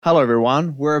Hello,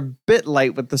 everyone. We're a bit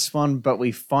late with this one, but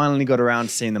we finally got around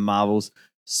to seeing the Marvels.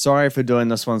 Sorry for doing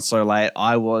this one so late.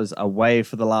 I was away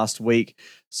for the last week,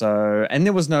 and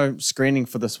there was no screening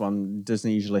for this one.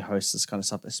 Disney usually hosts this kind of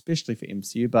stuff, especially for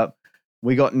MCU, but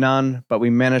we got none. But we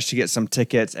managed to get some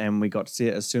tickets, and we got to see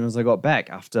it as soon as I got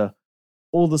back after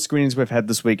all the screenings we've had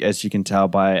this week, as you can tell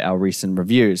by our recent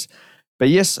reviews. But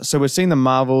yes, so we're seeing the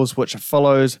Marvels, which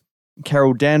follows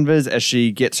Carol Danvers as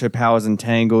she gets her powers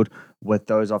entangled with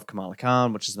those of Kamala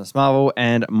Khan, which is Miss Marvel,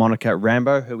 and Monica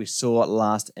Rambeau, who we saw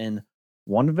last in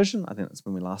WandaVision. I think that's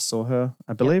when we last saw her,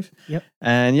 I believe. Yep.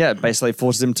 And yeah, it basically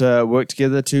forces them to work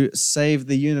together to save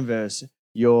the universe.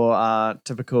 Your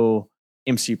typical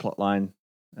MCU plotline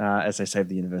as they save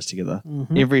the universe together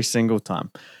every single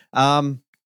time.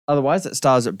 Otherwise, it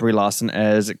stars Brie Larson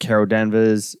as Carol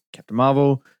Danvers, Captain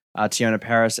Marvel, Tiona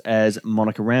Paris as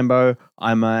Monica Rambeau,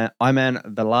 Iman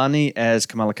Vellani as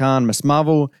Kamala Khan, Miss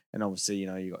Marvel, and obviously,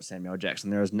 you got Samuel Jackson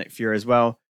there as Nick Fury as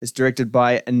well. It's directed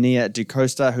by Nia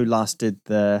DaCosta, who last did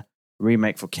the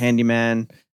remake for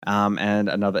Candyman and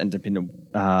another independent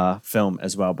film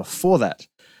as well before that.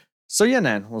 So yeah,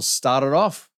 Nan, we'll start it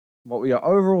off. What were your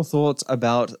overall thoughts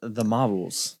about the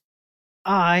Marvels?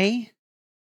 I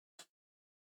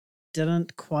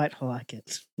didn't quite like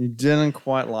it. You didn't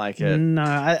quite like it? No,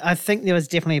 I think there was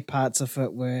definitely parts of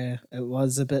it where it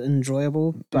was a bit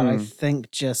enjoyable, but I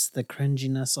think just the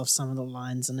cringiness of some of the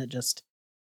lines in it just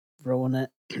ruin it.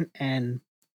 And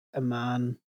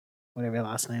Iman, whatever your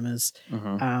last name is,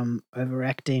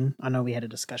 overacting. I know we had a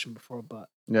discussion before, but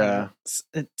yeah,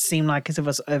 it seemed like as if it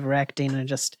was overacting and it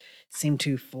just seemed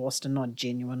too forced and not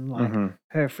genuine. Like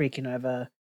her freaking over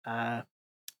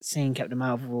seeing Captain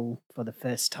Marvel for the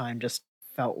first time just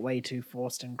felt way too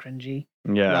forced and cringy.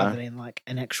 Yeah. Rather than like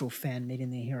an actual fan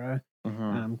meeting their hero.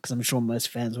 Because I'm sure most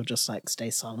fans will just like stay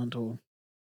silent or...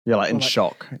 Yeah, like in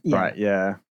shock. Yeah. Right,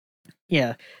 yeah.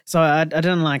 Yeah, so I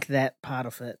didn't like that part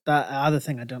of it. The other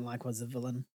thing I don't like was the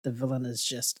villain. The villain is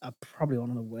just probably one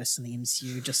of the worst in the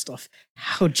MCU, just off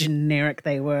how generic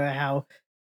they were, how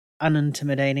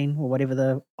unintimidating, or whatever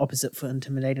the opposite for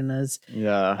intimidating is.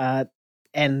 Yeah.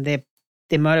 And their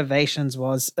motivations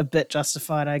was a bit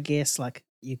justified, I guess. Like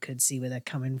you could see where they're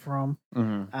coming from.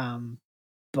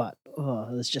 But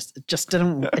it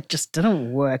just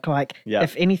didn't work. Like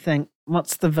if anything,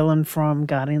 what's the villain from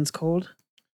Guardians called?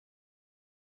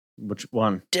 Which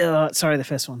one? Sorry, the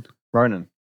first one. Ronan,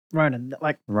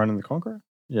 like Ronan the Conqueror.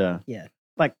 Yeah.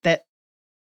 Like that.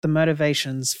 The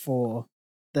motivations for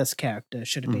this character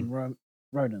should have been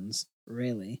Ronan's.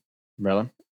 Really.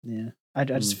 Yeah. I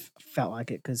just felt like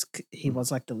it because he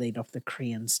was like the lead of the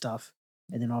Korean stuff,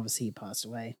 and then obviously he passed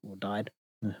away or died.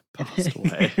 Passed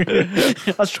away.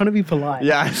 I was trying to be polite.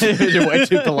 Yeah, you're way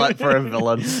too polite for a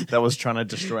villain that was trying to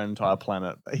destroy an entire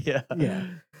planet. Yeah.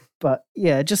 But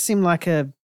yeah, it just seemed like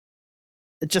a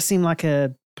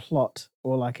plot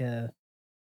or like a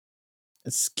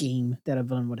scheme that a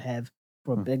villain would have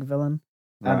for a big villain.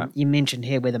 Right. You mentioned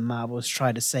here where the Marvels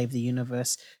try to save the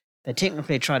universe. They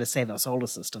technically try to save our solar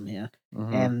system here.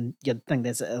 And you'd think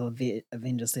there's an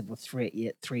Avengers level threat,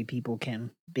 yet 3 people can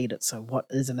beat it. So what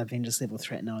is an Avengers level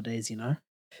threat nowadays,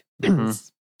 In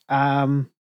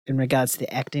regards to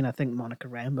the acting, I think Monica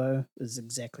Rambeau is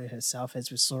exactly herself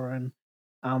as we saw in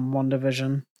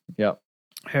WandaVision. Yep.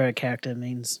 Her character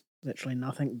means literally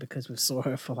nothing because we saw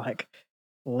her for like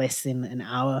less than an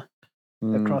hour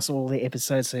across all the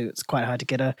episodes. So it's quite hard to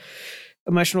get a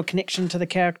emotional connection to the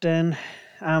character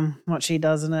and what she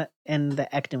does in it, and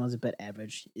the acting was a bit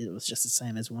average. It was just the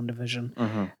same as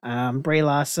WandaVision. Brie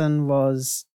Larson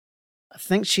I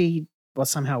think she was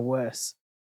somehow worse.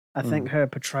 I think her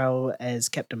portrayal as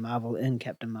Captain Marvel in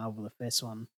Captain Marvel, the first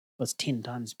one, was 10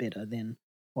 times better than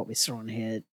what we saw in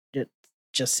here. It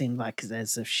just seemed like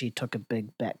as if she took a big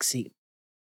backseat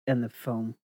in the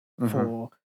film for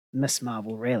Miss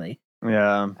Marvel, really.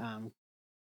 Yeah.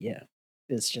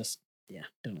 It's just,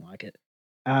 didn't like it.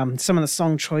 Some of the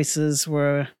song choices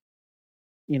were,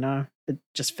 it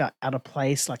just felt out of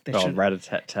place. Like they should.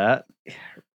 Rat-a-tat-tat.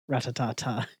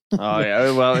 Rat-a-ta-ta. Oh,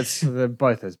 yeah. Well, they're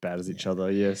both as bad as each other,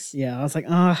 yes. Yeah, I was like,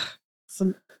 I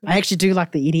actually do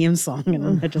like the EDM song,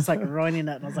 and they're just like ruining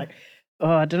it. And I was like,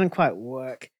 it didn't quite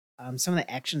work. Some of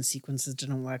the action sequences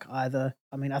didn't work either.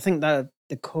 I mean, I think the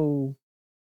cool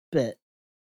bit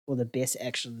or the best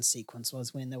action sequence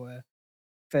was when they were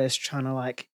first trying to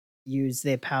like use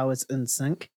their powers in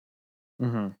sync.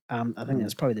 I think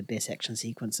that's probably the best action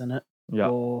sequence in it. Yeah.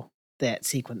 Or that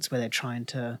sequence where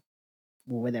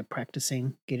they're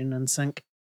practicing getting in sync.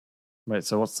 Wait,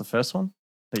 so what's the first one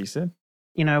that you said?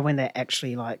 When they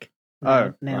actually like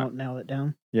nail it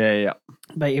down. Yeah.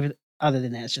 But other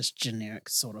than that, it's just generic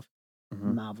sort of.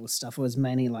 Marvel stuff. It was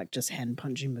mainly like just hand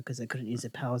punching because they couldn't use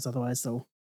their powers, otherwise they'll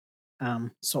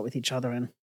swap with each other. And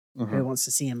who wants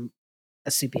to see a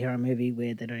superhero movie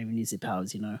where they don't even use their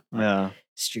powers? Like,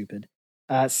 stupid.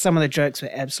 Some of the jokes were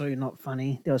absolutely not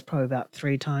funny. There was probably about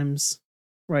 3 times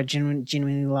where I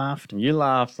genuinely laughed. You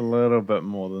laughed a little bit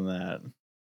more than that.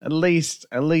 At least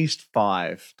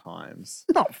 5 times.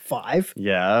 Not 5.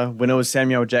 Yeah, when it was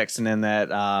Samuel Jackson and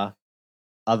that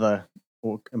other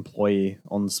employee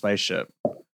on the spaceship,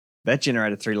 that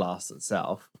generated 3 laughs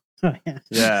itself. Oh, yeah.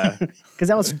 Yeah. Because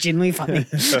that was genuinely funny.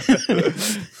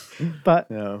 But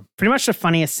pretty much the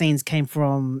funniest scenes came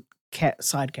from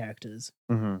side characters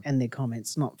and their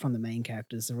comments, not from the main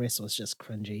characters. The rest was just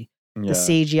cringy. The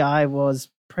CGI was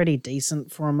pretty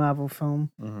decent for a Marvel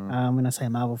film. When I say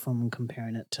Marvel film, I'm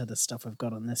comparing it to the stuff we've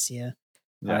got on this year.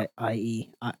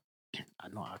 I.e.,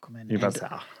 not Aquaman. You're about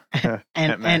to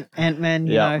Ant-Man,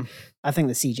 you know. I think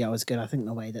the CGI was good. I think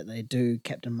the way that they do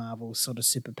Captain Marvel's sort of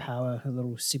superpower, her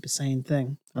little Super Saiyan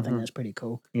thing, I think that's pretty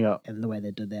cool. Yeah. And the way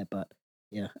they did that, but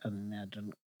yeah, other than that, I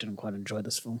didn't quite enjoy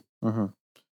this film.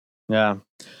 Yeah.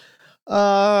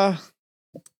 I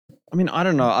mean, I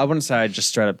don't know. I wouldn't say I just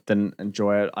straight up didn't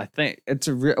enjoy it. I think it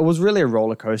was really a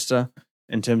roller coaster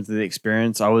in terms of the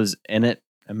experience. I was in it,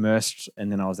 immersed,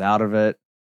 and then I was out of it.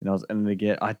 And I was in it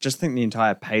again. I just think the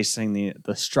entire pacing,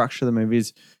 the structure of the movie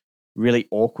is really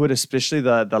awkward, especially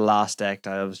the last act.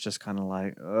 I was just kind of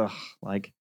like, ugh,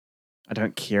 like, I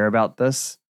don't care about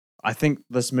this. I think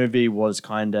this movie was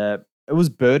it was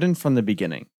burdened from the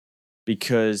beginning,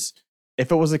 because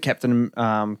if it was a Captain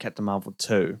Marvel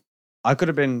 2, I could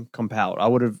have been compelled. I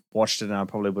would have watched it and I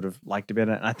probably would have liked it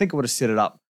better. And I think it would have set it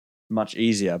up much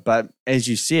easier. But as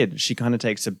you said, she kind of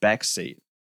takes a backseat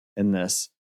in this.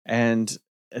 And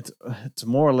it's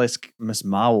more or less Miss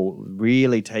Marvel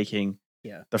really taking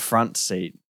the front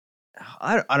seat.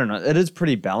 I don't know. It is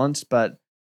pretty balanced, but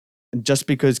just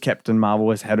because Captain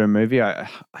Marvel has had her movie, I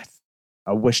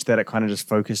wish that it kind of just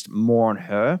focused more on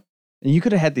her. And you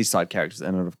could have had these side characters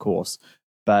in it, of course,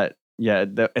 but yeah,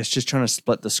 it's just trying to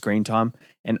split the screen time,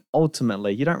 and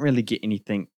ultimately, you don't really get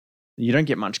anything. You don't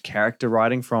get much character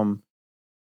writing from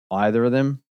either of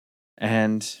them,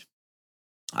 and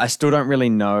I still don't really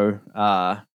know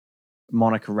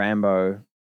Monica Rambeau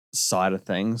side of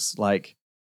things. Like,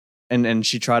 and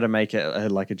she tried to make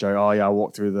it like a joke. Oh yeah, I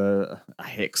walked through a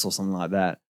hex or something like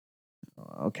that.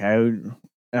 Okay,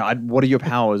 what are your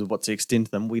powers? What's the extent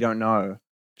of them? We don't know.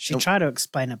 She tried to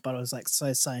explain it, but it was like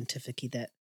so scientific-y that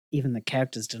even the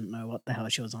characters didn't know what the hell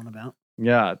she was on about.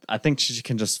 Yeah, I think she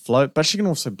can just float, but she can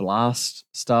also blast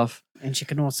stuff. And she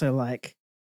can also like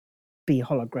be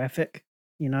holographic,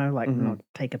 you know, like not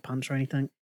take a punch or anything.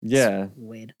 Yeah. It's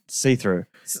weird. See-through.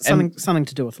 Something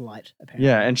to do with light, apparently.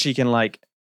 Yeah, and she can like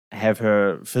have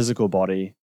her physical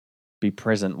body be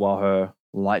present while her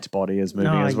light body is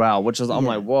moving as well, which is, I'm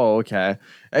like, whoa, okay.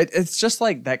 It's just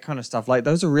like that kind of stuff. Like,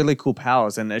 those are really cool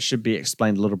powers, and it should be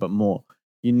explained a little bit more.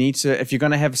 You need to, if you're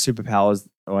going to have superpowers,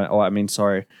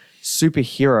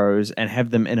 superheroes, and have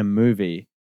them in a movie,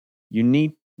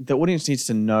 the audience needs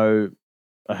to know,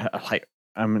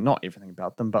 not everything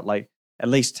about them, but like at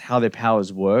least how their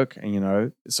powers work, and, you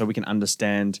know, so we can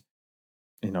understand,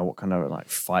 you know, what kind of like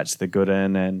fights they're good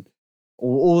in and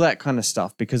all that kind of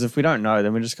stuff. Because if we don't know,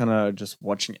 then we're just kind of just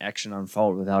watching action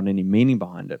unfold without any meaning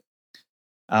behind it.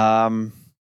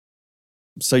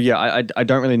 So yeah, I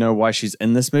don't really know why she's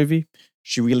in this movie.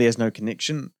 She really has no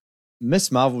connection.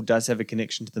 Miss Marvel does have a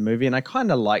connection to the movie, and I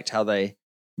kind of liked how they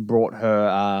brought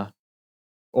her,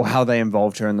 or how they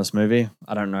involved her in this movie.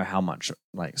 I don't know how much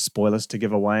like spoilers to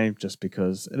give away, just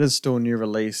because it is still a new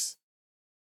release,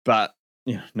 but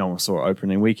yeah, no one saw it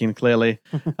opening weekend clearly,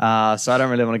 so I don't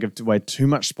really want to give away too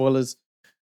much spoilers.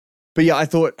 But yeah, I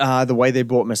thought the way they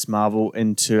brought Miss Marvel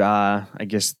into, I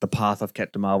guess, the path of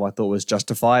Captain Marvel, I thought was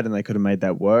justified, and they could have made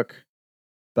that work.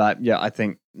 But yeah, I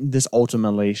think this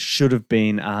ultimately should have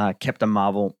been Captain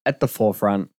Marvel at the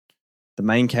forefront, the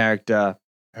main character,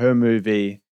 her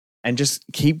movie, and just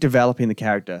keep developing the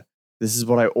character. This is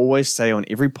what I always say on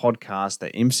every podcast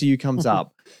that MCU comes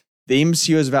up. The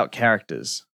MCU is about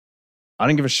characters. I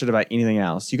don't give a shit about anything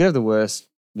else. You could have the worst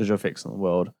visual effects in the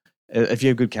world. If you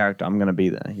have good character, I'm going to be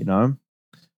there, you know?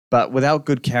 But without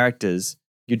good characters,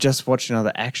 you just watch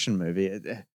another action movie.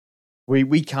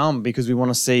 We come because we want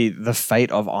to see the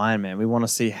fate of Iron Man. We want to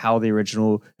see how the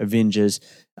original Avengers,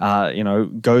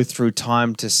 go through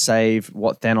time to save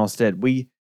what Thanos did.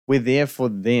 We're there for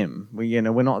them. We're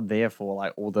not there for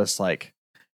like all this, like,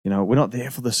 we're not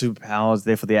there for the superpowers,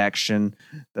 there for the action.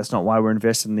 That's not why we're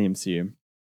invested in the MCU.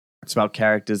 It's about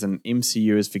characters, and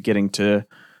MCU is forgetting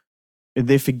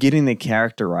their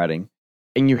character writing.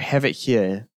 And you have it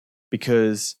here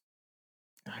because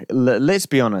let's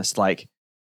be honest, like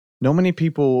not many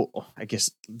people, I guess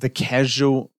the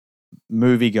casual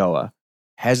moviegoer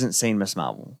hasn't seen Miss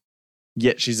Marvel,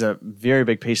 yet she's a very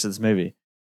big piece of this movie,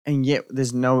 and yet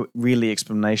there's no really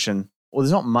explanation, or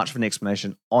there's not much of an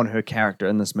explanation on her character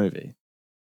in this movie.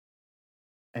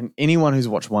 And anyone who's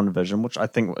watched WandaVision, which I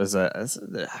think is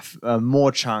a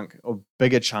more chunk or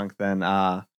bigger chunk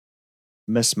than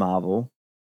Miss Marvel,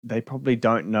 they probably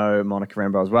don't know Monica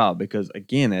Rambeau as well, because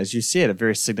again, as you said, a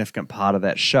very significant part of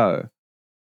that show.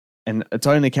 And it's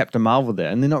only Captain Marvel there,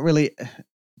 and they're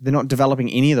not developing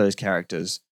any of those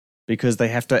characters because they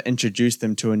have to introduce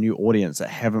them to a new audience that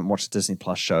haven't watched Disney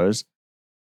Plus shows.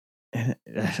 And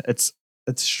it's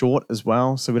short as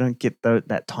well, so we don't get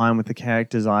that time with the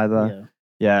characters either.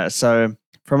 Yeah, so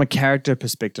from a character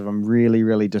perspective, I'm really,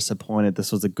 really disappointed.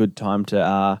 This was a good time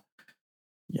to,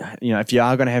 if you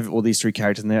are going to have all these three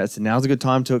characters in there, now's a good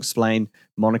time to explain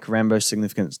Monica Rambeau's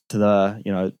significance to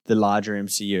the larger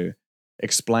MCU.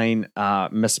 Explain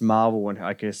Miss Marvel and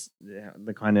I guess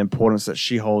the kind of importance that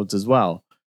she holds as well.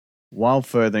 While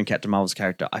furthering Captain Marvel's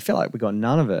character, I feel like we got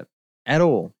none of it at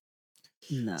all.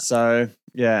 No. So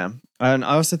yeah, and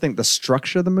I also think the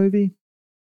structure of the movie,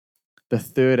 the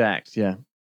third act,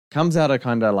 comes out of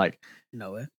kind of like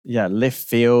nowhere. Yeah, left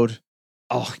field.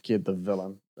 Oh, the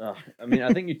villain. Oh, I mean,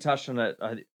 I think you touched on it.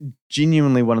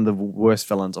 Genuinely one of the worst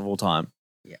villains of all time.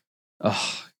 Yeah.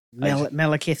 Oh,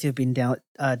 Malekith have been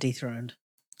dethroned.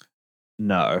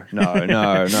 No.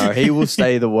 He will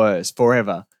stay the worst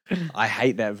forever. I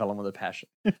hate that villain with a passion.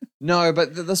 No,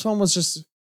 but this one was just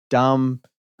dumb.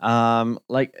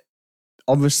 Like,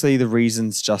 obviously the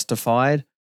reason's justified,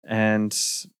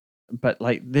 but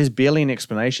like, there's barely an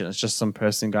explanation. It's just some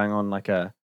person going on like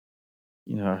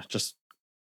just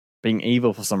being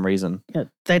evil for some reason. Yeah,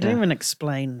 they didn't even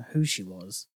explain who she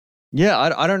was. Yeah,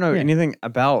 I don't know anything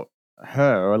about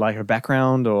her or like her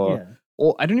background or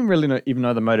I don't even really even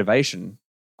know the motivation.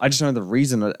 I just know the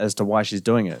reason as to why she's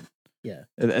doing it. Yeah.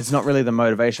 It's not really the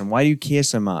motivation. Why do you care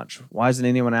so much? Why isn't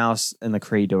anyone else in the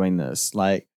Kree doing this?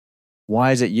 Like,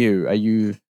 why is it you? Are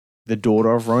you the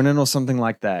daughter of Ronan or something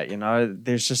like that?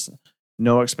 There's just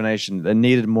no explanation. They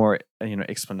needed more,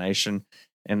 explanation.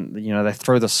 And, they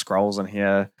throw the scrolls in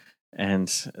here and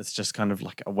it's just kind of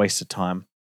like a waste of time.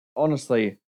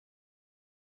 Honestly,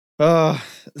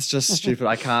 it's just stupid.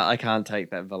 I can't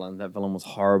take that villain. That villain was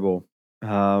horrible.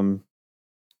 This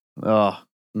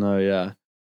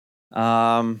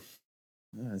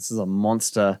is a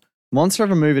monster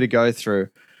of a movie to go through.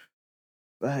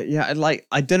 But yeah,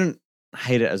 I didn't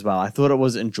hate it as well. I thought it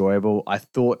was enjoyable. I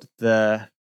thought the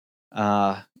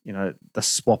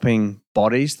swapping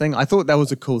bodies thing, I thought that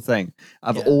was a cool thing.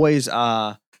 I've always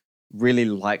really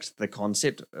liked the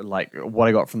concept, like what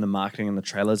I got from the marketing and the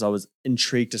trailers. I was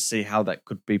intrigued to see how that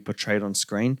could be portrayed on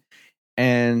screen.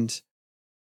 And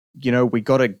we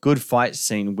got a good fight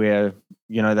scene where,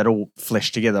 that all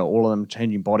fleshed together, all of them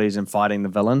changing bodies and fighting the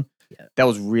villain. Yeah. That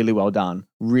was really well done,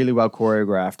 really well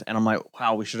choreographed. And I'm like,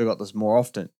 wow, we should have got this more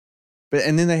often.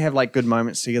 And then they have like good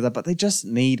moments together, but they just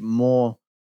need more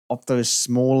of those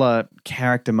smaller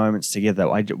character moments together.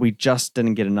 We just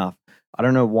didn't get enough. I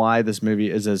don't know why this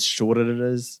movie is as short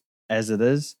as it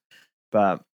is,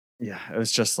 but yeah, it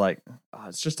was just like,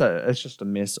 it's just a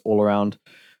mess all around.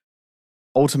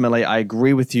 Ultimately, I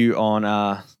agree with you on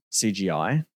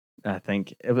CGI. I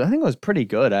think it was pretty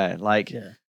good. Like,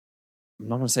 I'm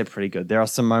not gonna say pretty good. There are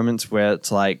some moments where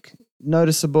it's like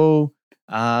noticeable,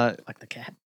 like the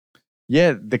cat.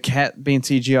 Yeah, the cat being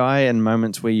CGI, and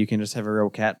moments where you can just have a real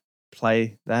cat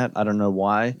play that. I don't know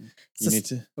why you need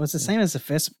to. Well, it's the same as the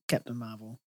first Captain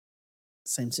Marvel.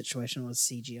 Same situation was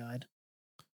CGI'd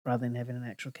rather than having an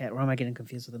actual cat. Or am I getting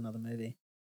confused with another movie?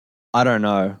 I don't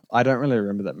know. I don't really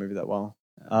remember that movie that well.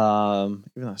 Even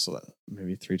though I saw that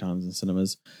movie 3 times in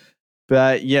cinemas.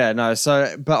 But yeah, no.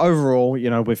 So, but overall,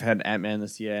 we've had Ant-Man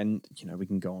this year, and we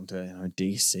can go on to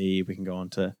DC. We can go on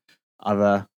to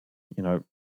other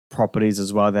properties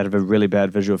as well that have a really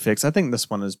bad visual effects. I think this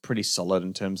one is pretty solid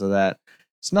in terms of that.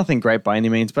 It's nothing great by any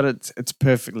means, but it's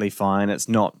perfectly fine. It's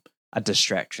not a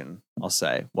distraction, I'll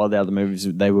say. While the other movies,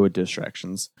 they were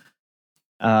distractions.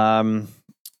 I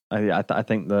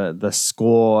think the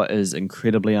score is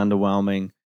incredibly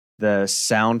underwhelming. The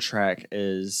soundtrack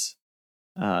is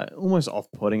almost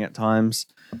off-putting at times.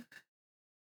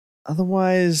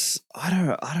 Otherwise,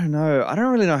 I don't know. I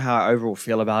don't really know how I overall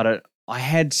feel about it. I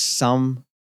had some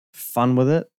fun with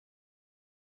it.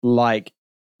 Like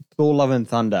Thor: Love and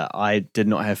Thunder, I did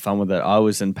not have fun with it. I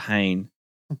was in pain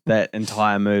that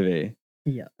entire movie.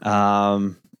 Yeah.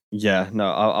 No,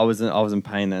 I was in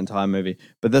pain the entire movie.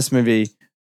 But this movie,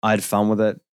 I had fun with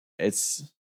it.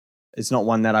 It's it's not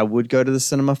one that I would go to the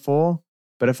cinema for.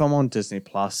 But if I'm on Disney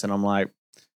Plus and I'm like,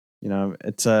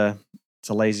 it's a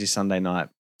lazy Sunday night,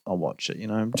 I'll watch it.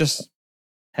 Just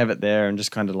have it there and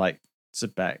just kind of like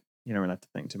sit back. You don't really have to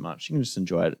think too much. You can just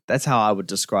enjoy it. That's how I would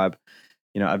describe,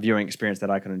 a viewing experience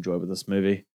that I can enjoy with this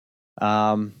movie.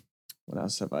 What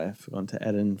else have I forgotten to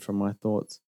add in from my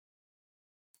thoughts?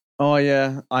 Oh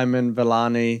yeah, Iman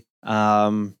Vellani,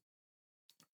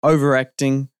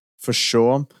 overacting for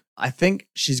sure. I think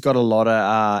she's got a lot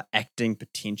of acting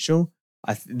potential.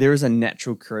 There is a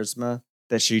natural charisma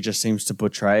that she just seems to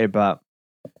portray, but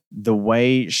the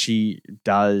way she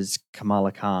does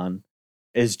Kamala Khan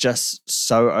is just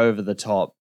so over the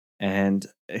top, and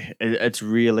it's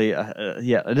really,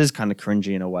 it is kind of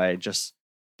cringy in a way. Just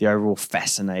the overall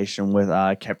fascination with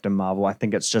Captain Marvel. I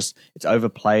think it's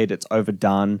overplayed, it's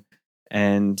overdone,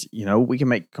 and we can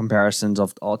make comparisons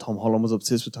of Tom Holland was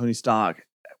obsessed with Tony Stark.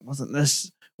 Wasn't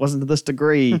to this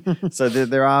degree. So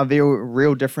there are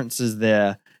real differences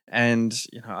there, and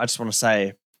I just want to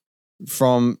say,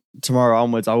 from tomorrow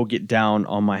onwards, I will get down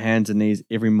on my hands and knees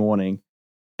every morning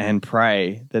and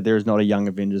pray that there is not a Young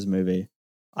Avengers movie.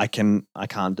 I can't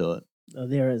do it. Oh,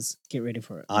 there is. Get ready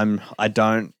for it. I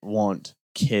don't want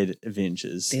kid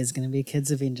Avengers. There's going to be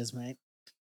kids Avengers, mate.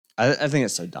 I think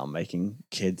it's so dumb making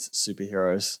kids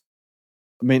superheroes.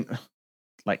 I mean,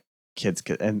 like kids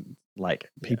and like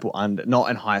people under, not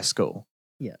in high school.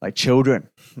 Yeah, like children.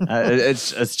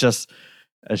 It's just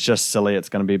silly. It's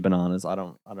going to be bananas. I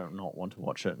don't not want to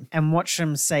watch it. And watch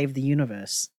them save the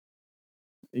universe.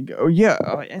 Oh yeah,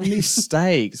 and these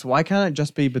stakes. Why can't it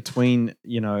just be between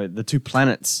the two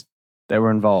planets that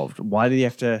were involved? Why do you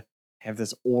have to have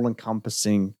this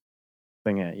all-encompassing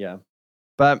thing? Yeah,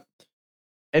 but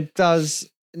it does.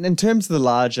 In terms of the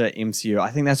larger MCU, I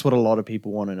think that's what a lot of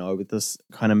people want to know with this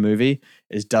kind of movie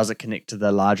is, does it connect to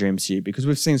the larger MCU? Because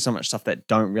we've seen so much stuff that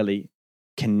don't really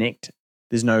connect.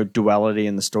 There's no duality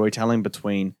in the storytelling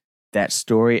between that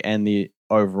story and the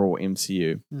overall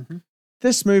MCU. Mm-hmm.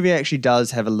 This movie actually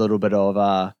does have a little bit of,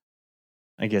 I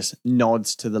guess,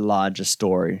 nods to the larger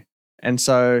story. And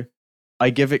so I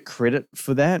give it credit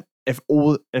for that. If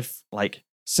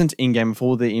since Endgame, if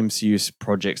all the MCU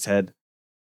projects had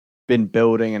been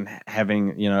building and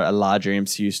having, a larger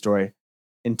MCU story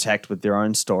intact with their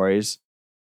own stories,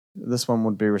 this one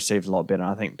would be received a lot better.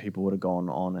 I think people would have gone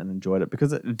on and enjoyed it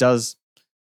because it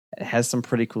has some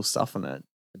pretty cool stuff in it.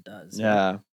 It does.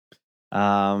 Yeah.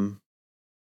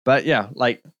 But yeah,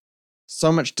 like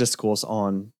so much discourse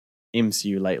on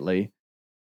MCU lately.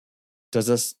 Does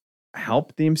this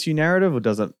help the MCU narrative or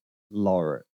does it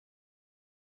lower it?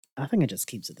 I think it just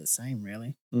keeps it the same,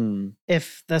 really. Mm.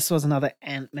 If this was another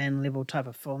Ant-Man level type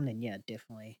of film, then yeah,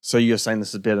 definitely. So you're saying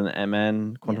this is better than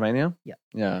Ant-Man Quantumania? Yeah.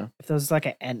 Yeah. If there was like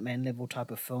an Ant-Man level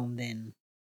type of film, then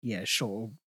yeah,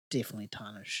 sure, definitely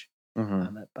tarnish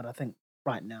it. But I think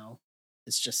right now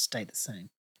it's just stayed the same.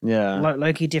 Yeah.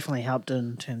 Loki definitely helped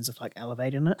in terms of like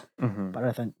elevating it, Mm-hmm. but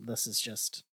I think this is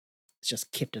just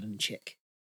kept it in check.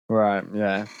 Right.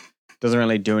 Yeah. Doesn't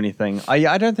really do anything.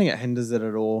 I don't think it hinders it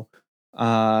at all.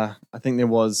 I think there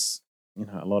was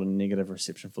a lot of negative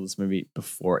reception for this movie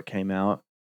before it came out.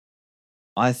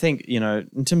 I think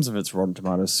in terms of its Rotten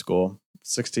Tomatoes score,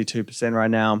 62% right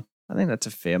now. I think that's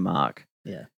a fair mark.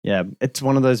 Yeah. Yeah. It's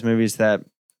one of those movies that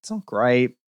it's not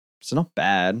great. It's not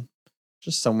bad.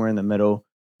 Just somewhere in the middle.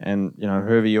 And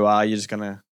whoever you are, you're just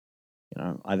gonna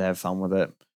either have fun with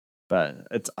it. But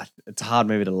it's a hard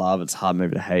movie to love. It's a hard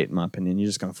movie to hate, in my opinion. You're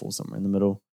just gonna fall somewhere in the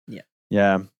middle. Yeah.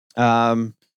 Yeah.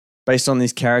 Based on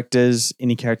these characters,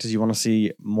 any characters you want to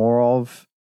see more of?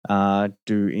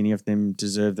 Do any of them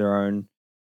deserve their own,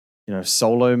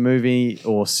 solo movie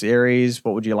or series?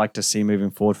 What would you like to see moving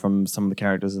forward from some of the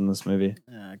characters in this movie?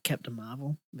 Captain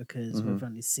Marvel, because we've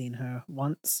only seen her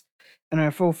once in her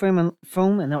full film,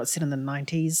 and that was set in the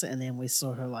 90s, and then we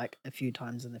saw her like a few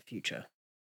times in the future.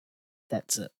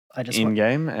 That's it. I just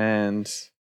Endgame and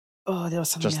there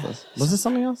was something just else. this. Was there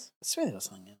something else? I swear there was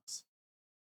something else.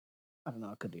 I don't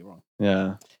know. I could be wrong.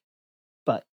 Yeah.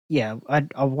 But yeah,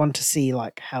 I want to see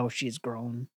like how she's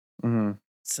grown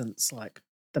since like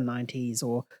the 90s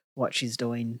or what she's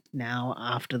doing now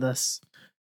after this.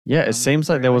 Yeah, it seems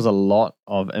like there was a lot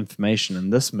of information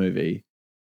in this movie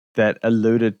that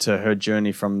alluded to her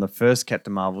journey from the first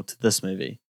Captain Marvel to this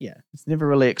movie. Yeah. It's never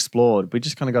really explored. We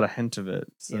just kind of got a hint of it.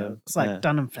 So, yeah, it's like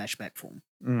done in flashback form,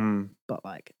 but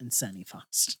like insanely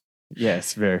fast.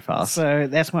 Yes, very fast. So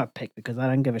that's my pick because I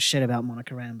don't give a shit about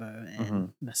Monica Rambeau, and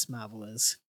Miss Marvel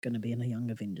is going to be in a Young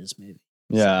Avengers movie.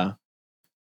 Yeah. So.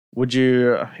 Would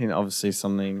you, obviously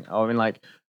something,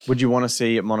 would you want to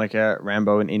see Monica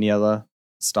Rambeau in any other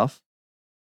stuff?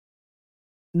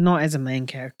 Not as a main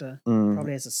character. Mm.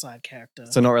 Probably as a side character.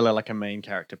 So not really like a main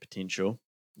character potential.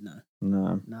 No,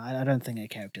 I don't think a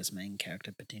character's main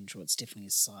character potential. It's definitely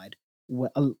a side.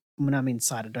 When I mean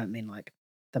side, I don't mean like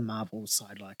the Marvel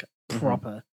side, like a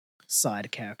proper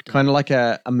side character. Kind of like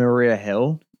a Maria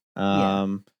Hill, Yeah.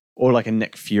 or like a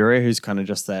Nick Fury, who's kind of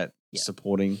just that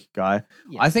supporting guy.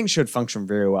 Yeah. I think should function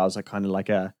very well as kind of like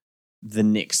the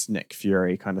next Nick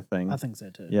Fury kind of thing. I think so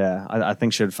too. Yeah, I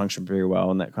think should function very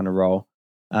well in that kind of role.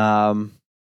 Yeah,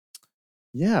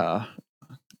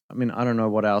 I mean, I don't know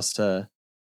what else to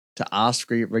ask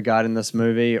regarding this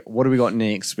movie. What do we got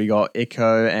next? We got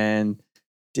Echo and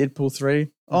Deadpool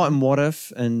 3. Oh, and What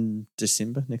If in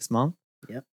December next month.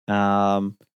 Yep.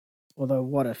 Although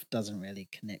What If doesn't really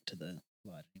connect to the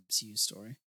wider MCU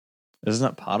story. Isn't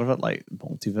it part of it, like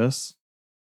multiverse?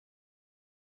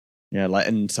 Yeah, like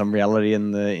in some reality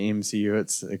in the MCU,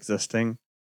 it's existing.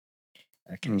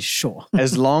 Okay, sure.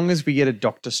 As long as we get a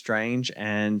Doctor Strange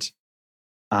and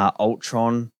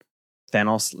Ultron,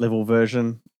 Thanos level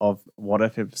version of What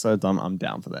If episodes, I'm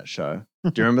down for that show.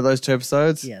 Do you remember those 2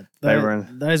 episodes? Yeah,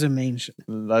 those are mean.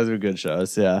 Those were good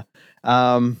shows. Yeah.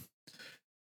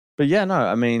 But yeah, no.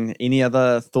 I mean, any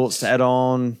other thoughts to add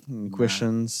on?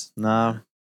 Questions? No.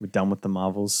 We're done with the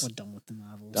Marvels. We're done with the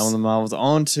Marvels. Done with the Marvels.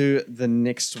 On to the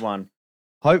next one.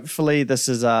 Hopefully, this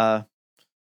is a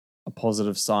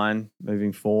positive sign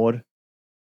moving forward,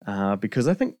 because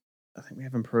I think we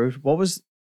have improved. Last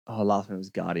one was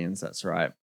Guardians. That's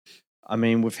right. I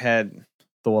mean, we've had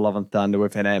Thor: Love and Thunder.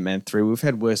 We've had Ant-Man 3. We've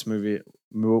had worse movies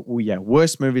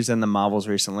than the Marvels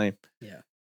recently. Yeah.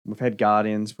 We've had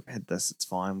Guardians. We've had this. It's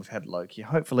fine. We've had Loki.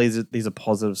 Hopefully, these are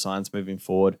positive signs moving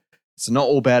forward. It's not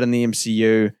all bad in the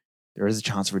MCU. There is a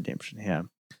chance of redemption here.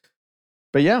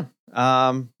 But yeah,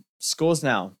 scores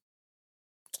now.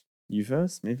 You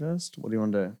first? Me first? What do you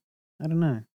want to do? I don't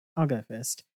know. I'll go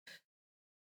first.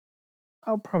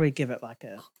 I'll probably give it like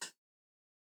a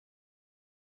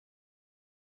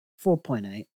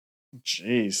 4.8.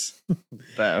 Jeez.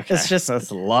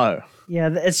 That's low. Yeah,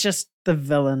 it's just the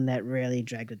villain that really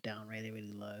dragged it down really,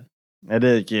 really low. It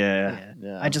is, yeah.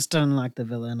 I just didn't like the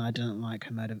villain. I didn't like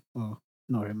her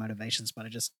not her motivations, but I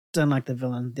just didn't like the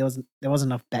villain. There wasn't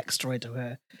enough backstory to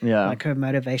her. Yeah. Like her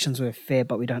motivations were fair,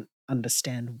 but we don't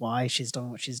understand why she's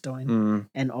doing what she's doing.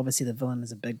 And obviously the villain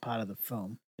is a big part of the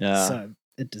film. Yeah. So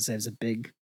it deserves a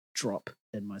big drop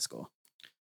in my score.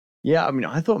 Yeah, I mean,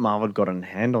 I thought Marvel had got in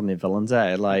hand on their villains,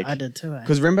 Like, I did too,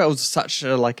 Because remember, it was such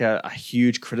a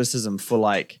huge criticism for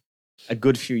like a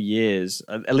good few years,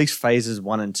 at least phases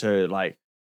 1 and 2. Like,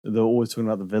 they're always talking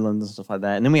about the villains and stuff like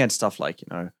that. And then we had stuff like,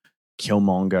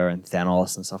 Killmonger and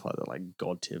Thanos and stuff like that, like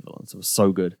god tier villains. It was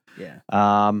so good. Yeah.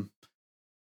 I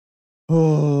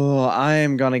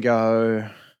am gonna go.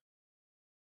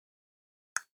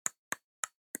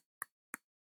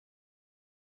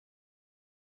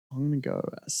 I'm gonna go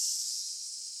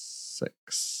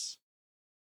 6.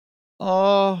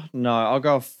 Oh no, I'll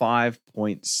go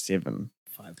 5.7.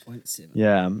 5.7.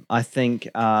 Yeah, I think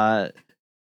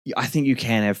you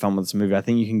can have fun with this movie. I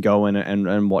think you can go in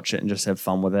and watch it and just have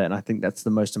fun with it. And I think that's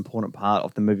the most important part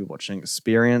of the movie watching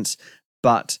experience.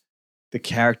 But the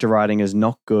character writing is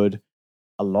not good.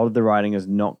 A lot of the writing is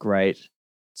not great.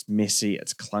 It's messy.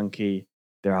 It's clunky.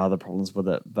 There are other problems with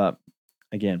it. But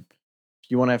again, if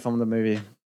you want to have fun with the movie,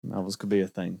 Marvels could be a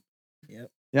thing.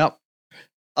 Yep.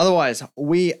 Otherwise,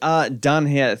 we are done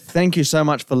here. Thank you so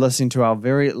much for listening to our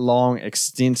very long,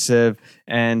 extensive,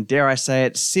 and dare I say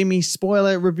it,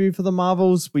 semi-spoiler review for the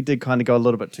Marvels. We did kind of go a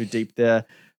little bit too deep there,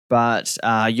 but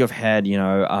you've had,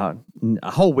 a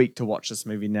whole week to watch this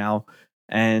movie now,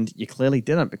 and you clearly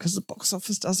didn't because the box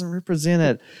office doesn't represent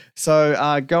it.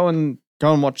 So go and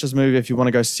watch this movie if you want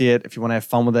to go see it, if you want to have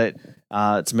fun with it.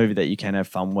 It's a movie that you can have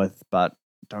fun with, but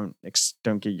don't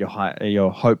get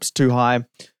your hopes too high.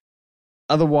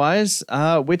 Otherwise,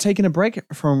 we're taking a break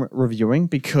from reviewing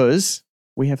because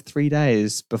we have 3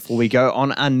 days before we go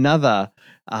on another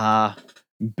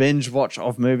binge watch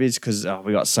of movies because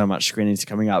we got so much screenings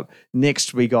coming up.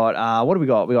 Next, we got, what do we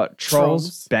got? We got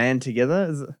Trolls Band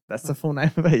Together. That's the full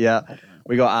name of it? Yeah.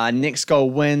 We got Next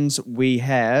Goal Wins. We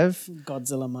have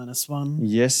Godzilla -1.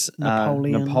 Yes.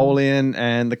 Napoleon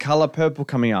and The Color Purple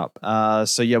coming up.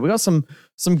 So yeah, we got some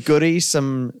goodies,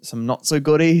 some not so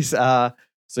goodies.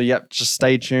 So, yep, just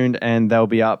stay tuned and they'll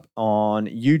be up on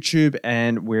YouTube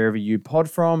and wherever you pod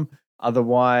from.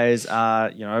 Otherwise,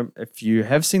 if you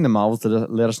have seen the Marvels,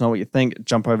 let us know what you think.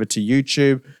 Jump over to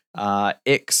YouTube,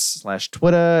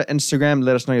 X/Twitter, Instagram.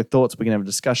 Let us know your thoughts. We can have a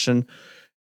discussion.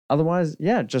 otherwise,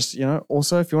 yeah, just,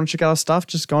 also if you want to check out our stuff,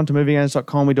 just go on to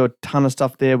moviegames.com. We do a ton of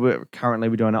stuff there. We're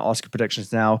doing our Oscar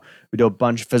predictions now. We do a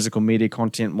bunch of physical media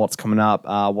content, what's coming up,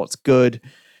 what's good.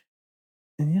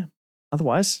 And yeah,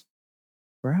 otherwise,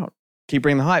 we're out. Keep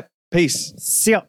bringing the hype. Peace. See ya.